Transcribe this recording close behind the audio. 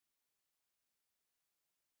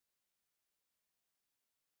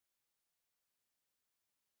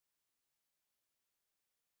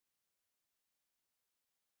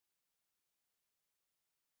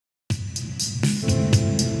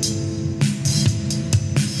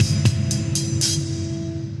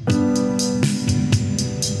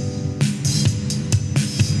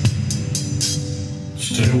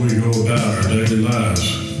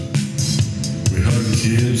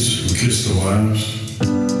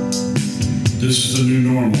This is the new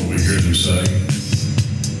normal, we hear them say.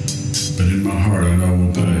 But in my heart I know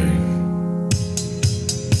we'll pay.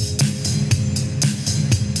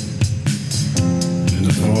 In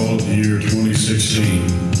the fall of the year 2016,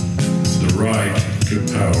 the right took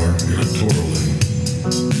power electorally.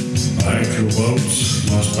 By actual votes,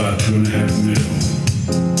 lost by 2.5 million.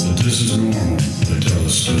 But this is normal, they tell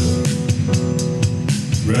us still.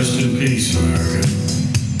 Rest in peace, America.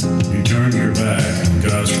 You turned your back on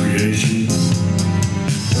God's creation,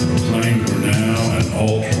 proclaimed we're now an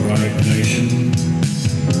alt-right nation,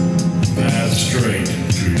 path straight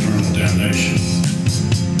to eternal damnation.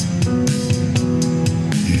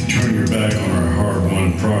 You turn your back on our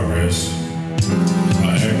hard-won progress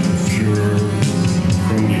by act of furor and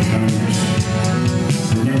crony Congress.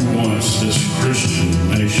 Remember once this Christian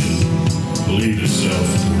nation believed itself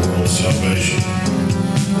the world's salvation.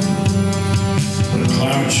 But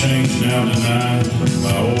climate change now denied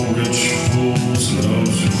by old rich fools and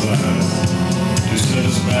those who lied to set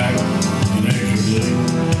us back inexorably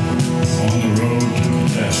on the road to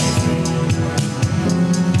catastrophe.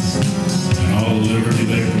 And all the liberty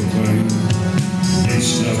they proclaim be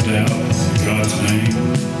snuffed out in God's name.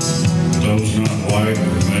 For those not white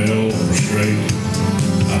or male or straight,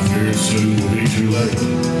 I fear it soon will be too late.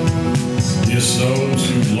 Yes, those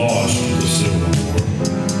who lost the Civil War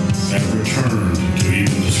have returned to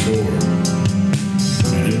even the score.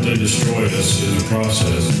 And if they destroy us in the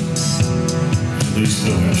process, at least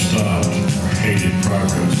they'll have stopped our hated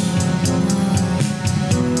progress.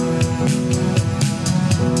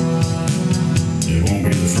 It won't be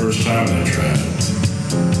the first time they tried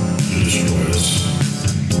to destroy us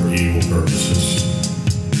for evil purposes.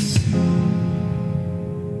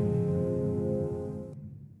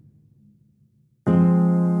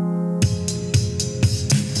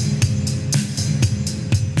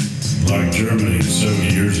 Like Germany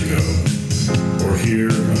 70 years ago, or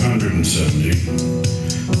here 170,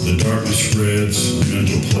 the darkness spreads a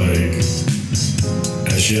mental plague,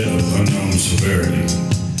 as yet of unknown severity.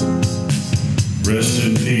 Rest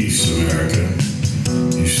in peace, America.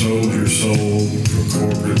 You sold your soul for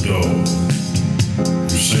corporate dole. Your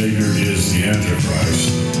Savior is the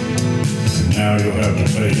Antichrist, and now you'll have to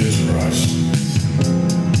pay his price.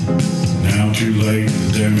 Now too late,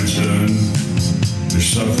 the damage done. Your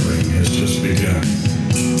suffering has just begun.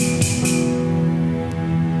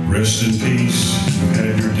 Rest in peace, you've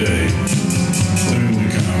had your day. Soon to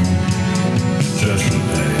come, Judgment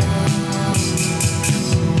Day.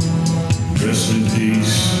 Rest in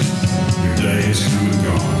peace, your day has come and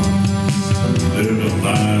gone. You lived on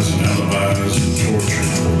lies and alibis and torture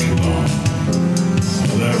for too long.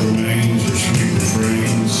 All that remains are sweet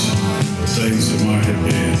refrains of things that might have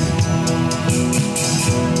been.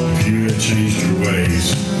 If you had changed your ways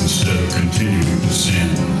instead of continuing to sin.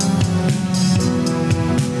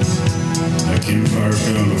 Like empires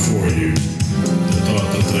gone before you that thought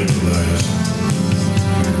that they would last.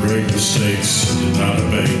 Your great mistakes did not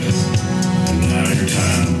abate, and now your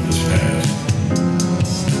time has passed.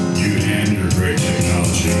 You and your great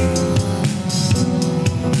technology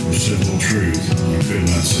for simple truth you could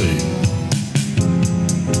not see.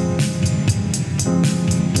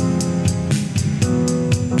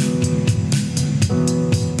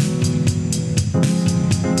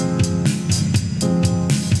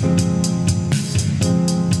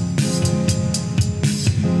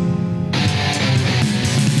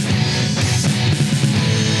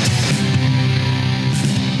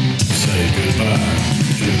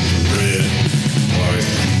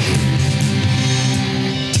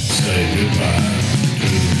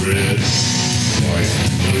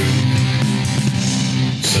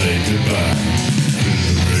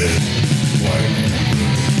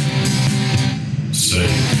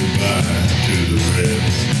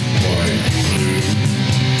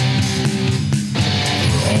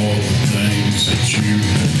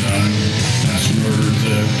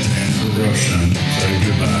 Say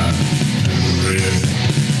goodbye to the red,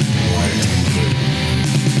 white, and blue.